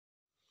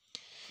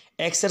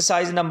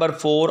Exercise number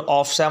 4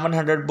 of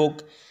 700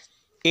 book,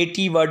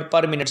 80 word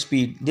per minute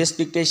speed. This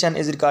dictation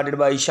is recorded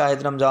by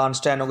Shahid Ramzan,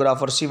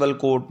 stenographer, Civil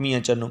Court, Mia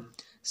Channu.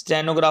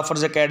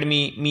 Stenographers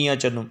Academy, Mia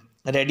Channu.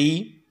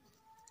 Ready?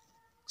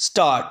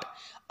 Start.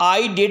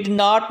 I did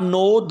not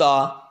know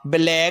the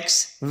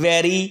blacks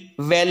very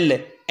well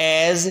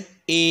as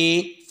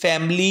a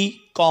family,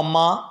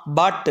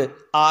 but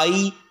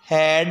I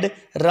had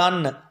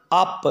run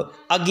up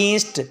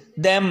against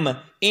them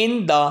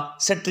in the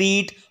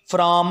street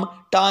from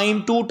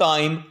time to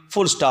time,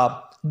 full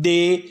stop.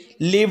 They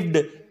lived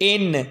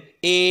in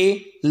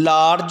a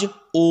large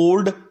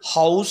old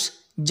house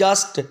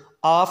just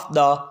off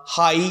the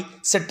high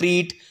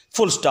street,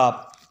 full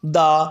stop.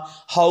 The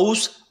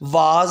house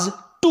was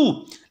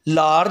too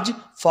large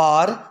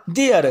for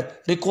their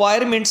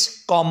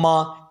requirements,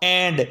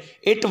 and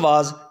it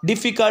was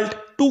difficult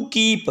to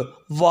keep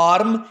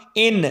warm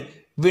in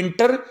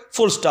winter,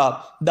 full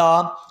stop.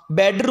 The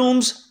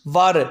bedrooms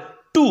were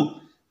too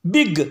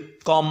big,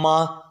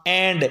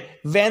 and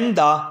when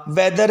the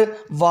weather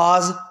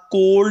was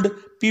cold,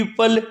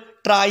 people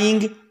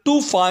trying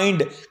to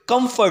find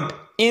comfort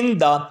in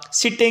the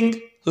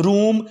sitting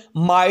room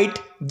might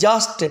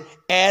just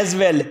as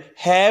well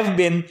have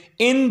been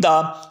in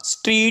the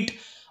street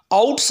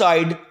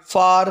outside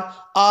for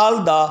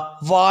all the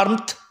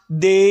warmth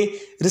they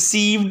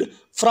received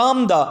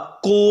from the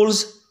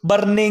coals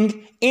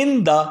burning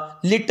in the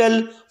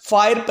little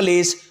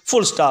fireplace,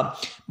 full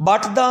stop.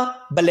 But the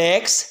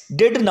blacks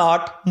did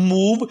not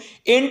move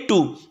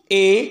into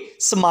a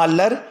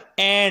smaller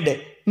and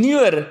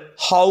newer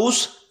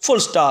house, full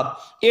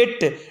stop.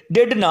 It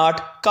did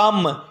not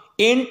come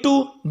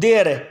into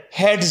their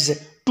heads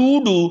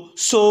to do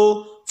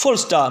so, full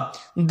stop.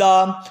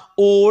 The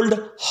old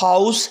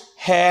house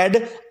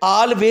had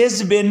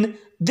always been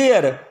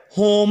their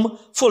home,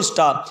 full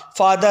stop.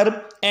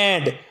 Father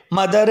and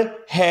mother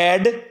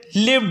had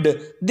lived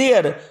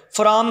there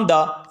from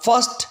the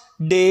first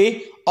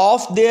day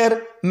of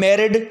their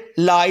married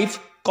life,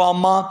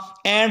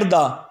 and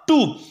the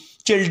two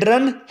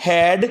children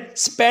had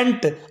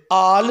spent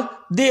all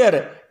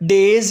their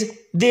days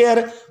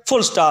there,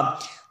 full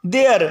stop.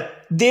 There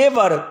they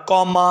were,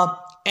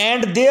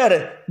 and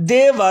there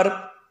they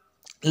were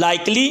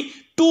likely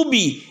to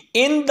be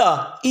in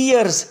the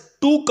years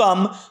to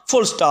come,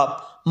 full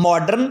stop.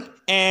 Modern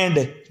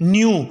and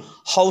new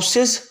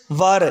houses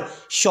were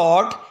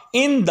short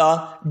in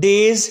the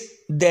days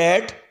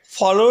that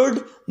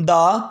followed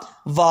the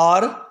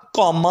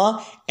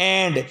war,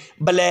 and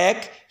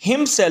Black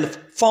himself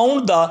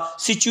found the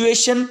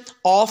situation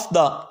of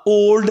the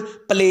old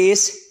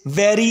place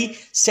very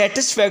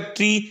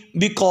satisfactory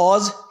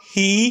because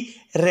he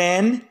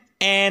ran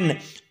an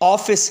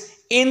office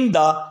in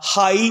the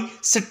high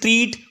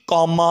street,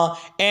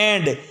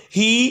 and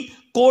he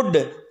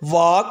could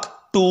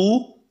walk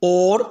to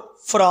or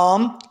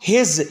from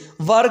his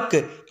work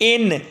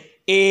in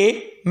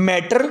a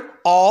matter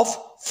of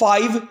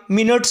 5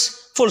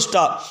 minutes, full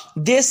stop.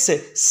 This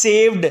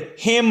saved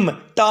him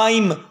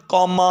time,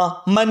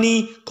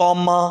 money,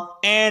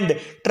 and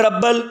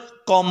trouble,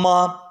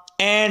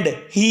 and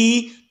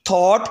he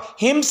thought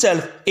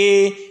himself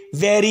a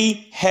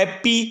very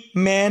happy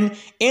man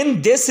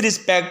in this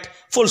respect,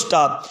 full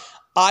stop.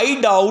 I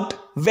doubt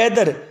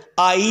whether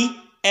I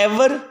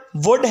ever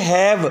would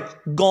have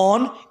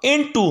gone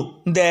into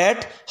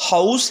that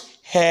house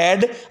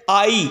had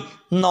I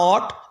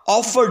not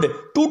offered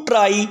to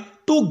try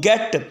to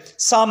get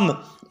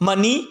some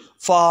money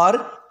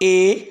for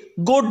a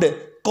good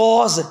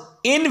cause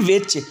in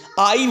which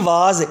I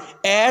was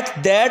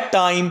at that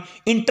time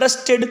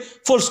interested,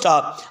 full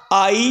stop.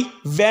 I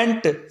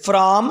went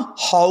from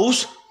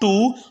house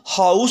to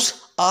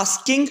house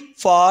asking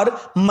for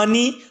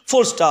money,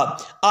 full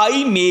stop.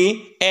 I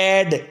may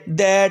add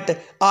that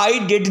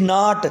I did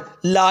not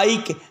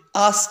like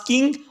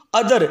asking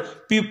other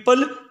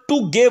people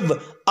to give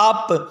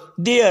up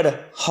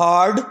their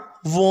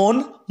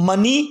hard-won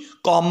money,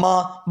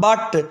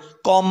 but,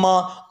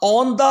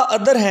 on the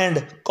other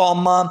hand,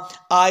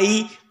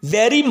 I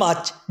very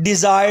much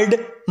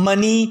desired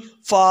money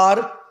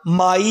for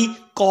my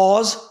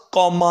cause,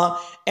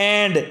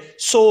 and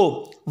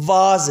so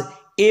was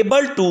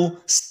able to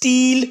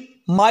steal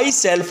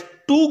myself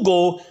to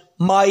go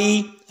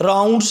my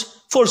rounds,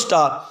 full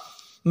stop.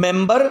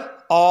 Member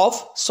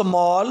of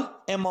small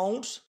amounts